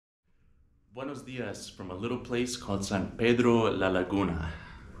Buenos dias from a little place called San Pedro La Laguna.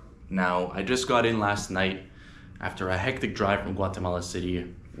 Now, I just got in last night after a hectic drive from Guatemala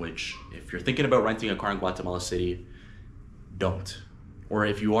City, which if you're thinking about renting a car in Guatemala City, don't. Or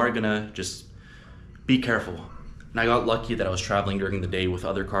if you are gonna, just be careful. And I got lucky that I was traveling during the day with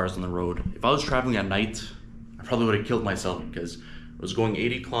other cars on the road. If I was traveling at night, I probably would have killed myself because I was going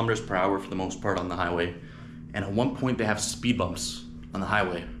 80 kilometers per hour for the most part on the highway. And at one point they have speed bumps on the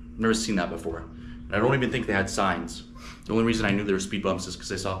highway. Never seen that before. And I don't even think they had signs. The only reason I knew there were speed bumps is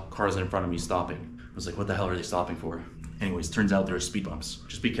because I saw cars in front of me stopping. I was like, what the hell are they stopping for? Anyways, turns out there are speed bumps.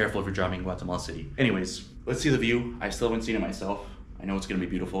 Just be careful if you're driving in Guatemala City. Anyways, let's see the view. I still haven't seen it myself. I know it's gonna be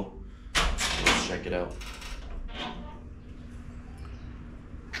beautiful. Let's check it out.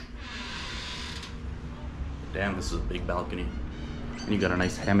 Damn, this is a big balcony. And you got a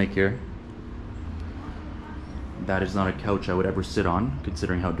nice hammock here. That is not a couch I would ever sit on,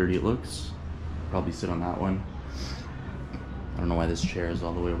 considering how dirty it looks. Probably sit on that one. I don't know why this chair is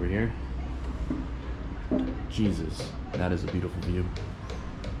all the way over here. Jesus, that is a beautiful view.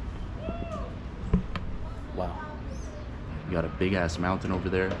 Wow. You got a big ass mountain over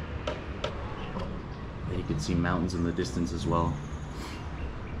there. And you can see mountains in the distance as well.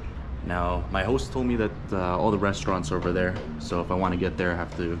 Now, my host told me that all the restaurants are over there. So if I want to get there, I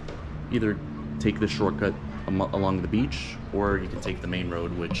have to either take the shortcut along the beach, or you can take the main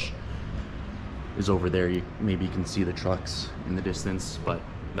road, which is over there. Maybe you can see the trucks in the distance, but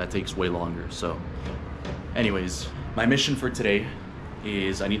that takes way longer. So anyways, my mission for today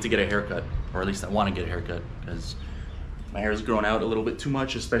is I need to get a haircut, or at least I want to get a haircut, because my hair is growing out a little bit too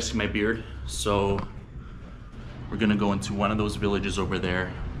much, especially my beard. So we're gonna go into one of those villages over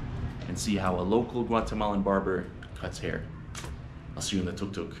there and see how a local Guatemalan barber cuts hair. I'll see you in the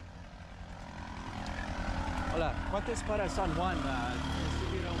tuk-tuk. Hola, ¿cuánto es para San Juan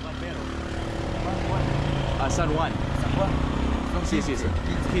subir a un barbero? San Juan. San Juan. Sí, sí, sí.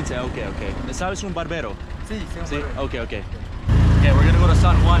 15, ok. ¿Sabes un barbero? Sí, sí. Sí, ok. Yeah, we're gonna go to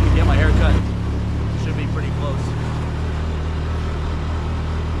San Juan and get my hair cut. Should be pretty close.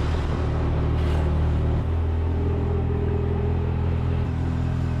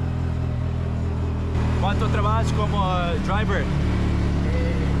 ¿Cuánto trabajas como driver?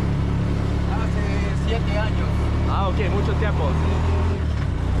 Hace 7 años. Ah, ok, mucho tiempo.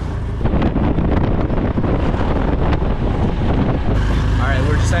 Alright,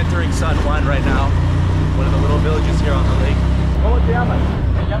 we're just entering San Juan right now. One of the little villages here on the lake. ¿Cómo te llamas?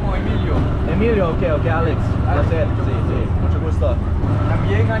 Me llamo Emilio. Emilio, ok, Alex. Placer. Sí, mucho gusto.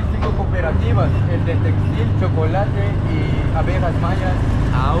 También hay 5 cooperativas, el de textil, chocolate y abejas mayas.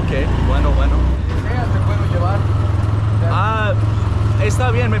 Ah, ok, bueno. Si deseas, te puedo llevar. Ah,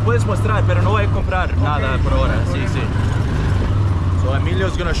 está bien, me puedes mostrar, pero no voy a comprar nada por ahora. Sí. So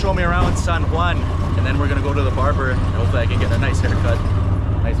Emilio's gonna show me around San Juan, and then we're gonna go to the barber, and hopefully I can get a nice haircut.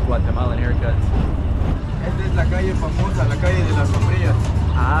 Nice Guatemalan haircut. Esta es la calle famosa, la calle de las sombrillas.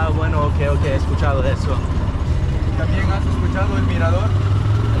 Ah, bueno, ok, he escuchado de eso. ¿También has escuchado el mirador?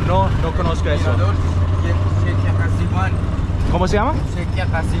 No conozco eso. Mirador Sequiacasiguán. ¿Cómo se llama?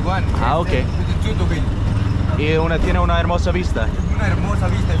 Sequiacasiguán. Ah, ok. Y tiene una hermosa vista. Es una hermosa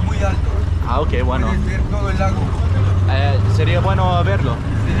vista, es muy alto. Ah, ok, bueno. Puedes ver todo el lago. Sería bueno verlo.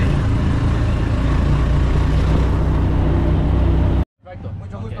 Sí. Perfecto.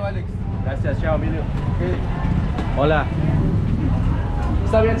 Mucho gusto, Alex. Gracias, chao, Emilio. Okay. Hola.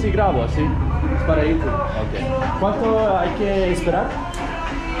 Está bien si grabo, ¿sí? Es para YouTube. Ok. ¿Cuánto hay que esperar?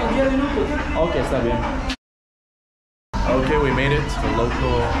 10 minutos. Ok, está bien. Okay, we made it to the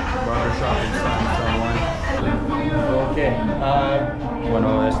local barber shop in San Juan. Ok.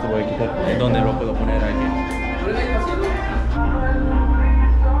 Bueno, esto voy a quitar. ¿Dónde lo puedo poner aquí?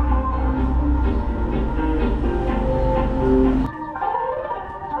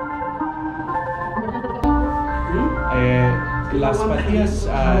 Las patillas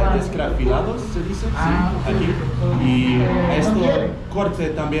descrafilados, se dice, sí, aquí. Y esto corte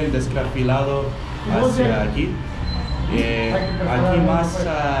también descrafilado hacia aquí. Aquí más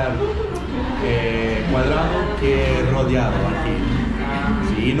cuadrado que rodeado aquí.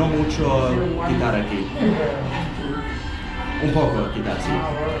 Sí, y no mucho quitar aquí. Un poco quitar, sí.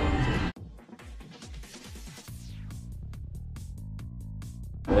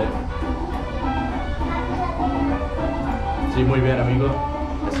 Sí, muy bien, amigo.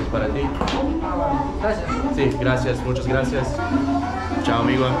 Eso es para ti. Gracias. Sí, gracias, muchas gracias. Chao,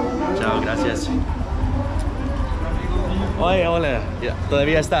 amigo. Chao, gracias. Oye, hola.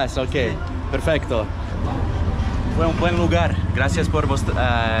 ¿Todavía estás? Ok, perfecto. Fue un buen lugar. Gracias por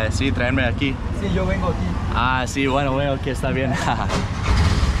sí, traerme aquí. Sí, yo vengo aquí. Ah, sí, bueno, que está bien.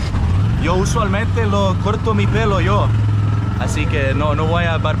 Yo usualmente lo corto mi pelo yo, así que no voy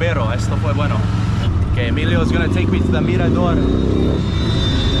a barbero. Esto fue bueno. Okay, Emilio is gonna take me to the mirador.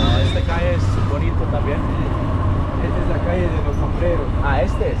 Esta calle es bonito también. Esta es la calle de los sombreros. Ah,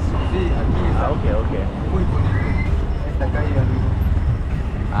 este es. Sí, aquí está. Ah, ok. Muy bonito. Esta calle, amigo.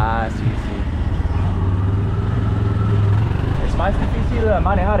 Ah, sí. ¿Es más difícil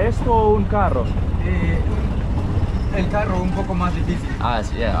manejar esto o un carro? El carro un poco más difícil. Ah,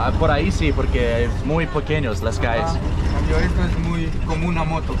 sí, por ahí sí, porque es muy pequeños las calles. Cambio, esto es muy como una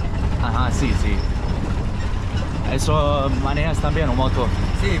moto. Ajá, sí. ¿Eso manejas también o moto?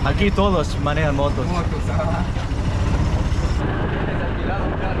 Sí. Aquí todos manejan motos. Motos, ajá. ¿Tienes alquilado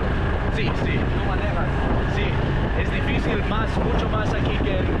un carro? Sí. ¿Tú manejas? Sí, es difícil mucho más aquí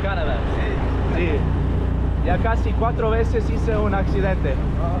que en Canadá. Sí. Sí. Ya casi 4 veces hice un accidente.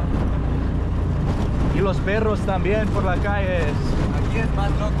 Y los perros también por la calle. Aquí es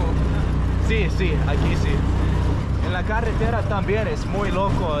más loco. Sí, aquí sí. En la carretera también es muy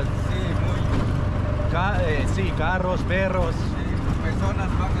loco. Sí, muy. Sí, carros, perros. Sí, personas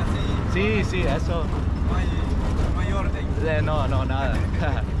van así. Sí, eso. No hay orden. No, nada.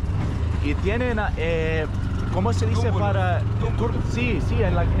 Y tienen, ¿cómo se dice Túmulos. para...? Sí,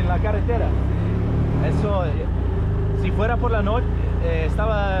 en la carretera. Eso, si fuera por la noche,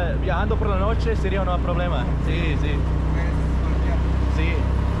 estaba viajando por la noche, sería no problema. Sí. Puedes confiar. Sí.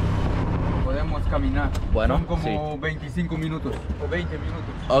 Podemos caminar. Bueno, son como sí. 25 minutos o 20 minutos.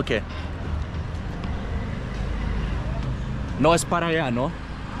 Ok. No es para allá, ¿no?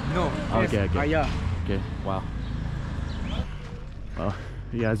 No, es Ok. allá. Ok, wow.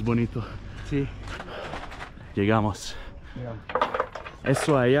 Ya es bonito. Sí. Llegamos. Mira.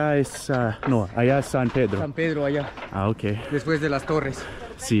 Eso allá es... no, allá es San Pedro. San Pedro allá, Ah, ok. después de las torres.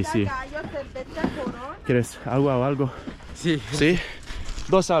 Sí. ¿Quieres agua o algo? Sí. Sí.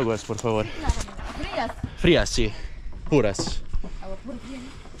 2 aguas, por favor. Frías. Frías, sí. Puras. Agua pura.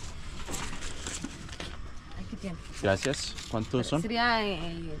 Aquí tiene. Gracias. ¿Cuántos son? Sería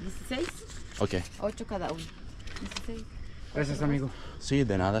 16, Ok. 8 cada uno. 16. Gracias, amigo. Sí,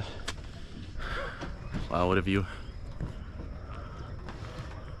 de nada. Wow, what a view.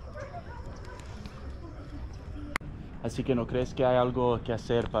 Así que ¿no crees que hay algo que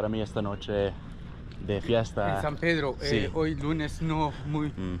hacer para mí esta noche de fiesta? En San Pedro, Sí. hoy lunes no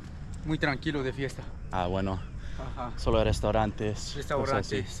muy tranquilo de fiesta. Ah, bueno. Ajá. Solo restaurantes. Restaurante, cosas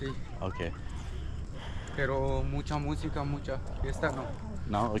así. sí. Ok. Pero mucha música, mucha fiesta no.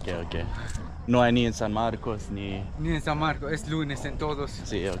 No, ok. No hay ni en San Marcos ni... Ni en San Marcos, es lunes en todos.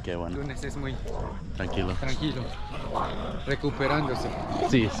 Sí, ok, bueno. Lunes es muy Tranquilo. tranquilo, recuperándose.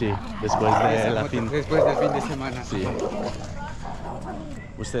 Sí, después de Después del fin de semana. Sí.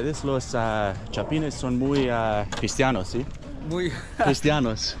 Ustedes los chapines son muy cristianos, ¿sí? Muy.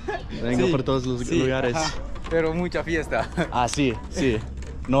 Cristianos. Vengo Sí, por todos los sí, lugares. ajá, pero mucha fiesta. Ah, sí.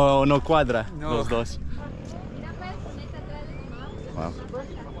 No cuadra No. los dos. Wow.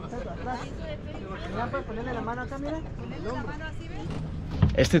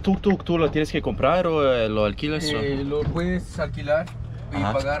 ¿Este tuk-tuk tú lo tienes que comprar o lo alquilas? Lo puedes alquilar y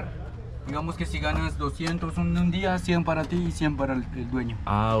Ajá. pagar. Digamos que si ganas 200 un día, 100 para ti y 100 para el dueño.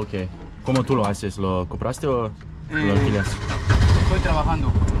 Ah, ok. ¿Cómo tú lo haces? ¿Lo compraste o lo alquilas? Estoy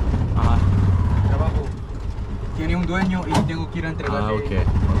trabajando. Ajá. Trabajo. Tiene un dueño y tengo que ir a entregarle Ah, ok.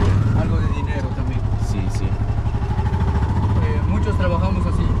 algo de dinero también. Sí. Muchos trabajamos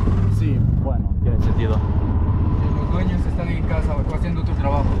así. Sí, bueno, tiene sentido. Los dueños están en casa haciendo tu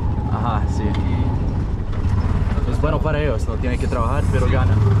trabajo. Ajá, sí. Y Es bueno para ellos, no tienen que trabajar, pero Sí.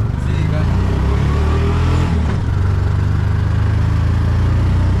 ganan. sí, ganan.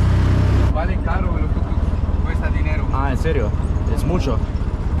 Valen caro los tuk-tuks, cuesta dinero. Ah, ¿en serio? Es mucho.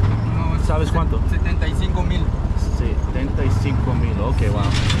 No, ¿Sabes cuánto? 75,000. 75,000, ok, wow.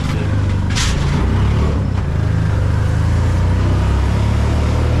 Sí.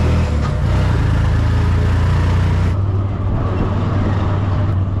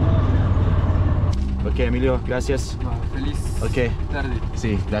 Ok, Emilio, gracias. Feliz Ok. tarde.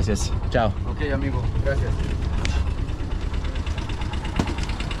 Sí, gracias. Chao. Ok, amigo, gracias.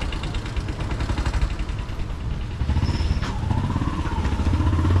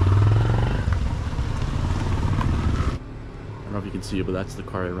 I don't know if you can see it, but that's the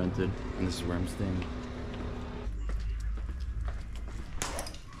car I rented, and this is where I'm staying.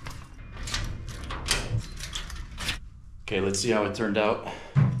 Okay, let's see how it turned out.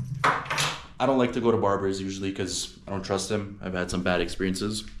 I don't like to go to barbers usually because I don't trust them. I've had some bad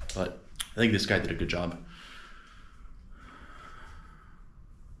experiences, but I think this guy did a good job.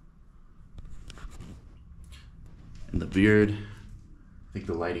 And the beard, I think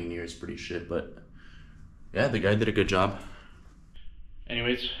the lighting here is pretty shit, but yeah, the guy did a good job.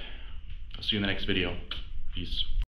 Anyways, I'll see you in the next video. Peace.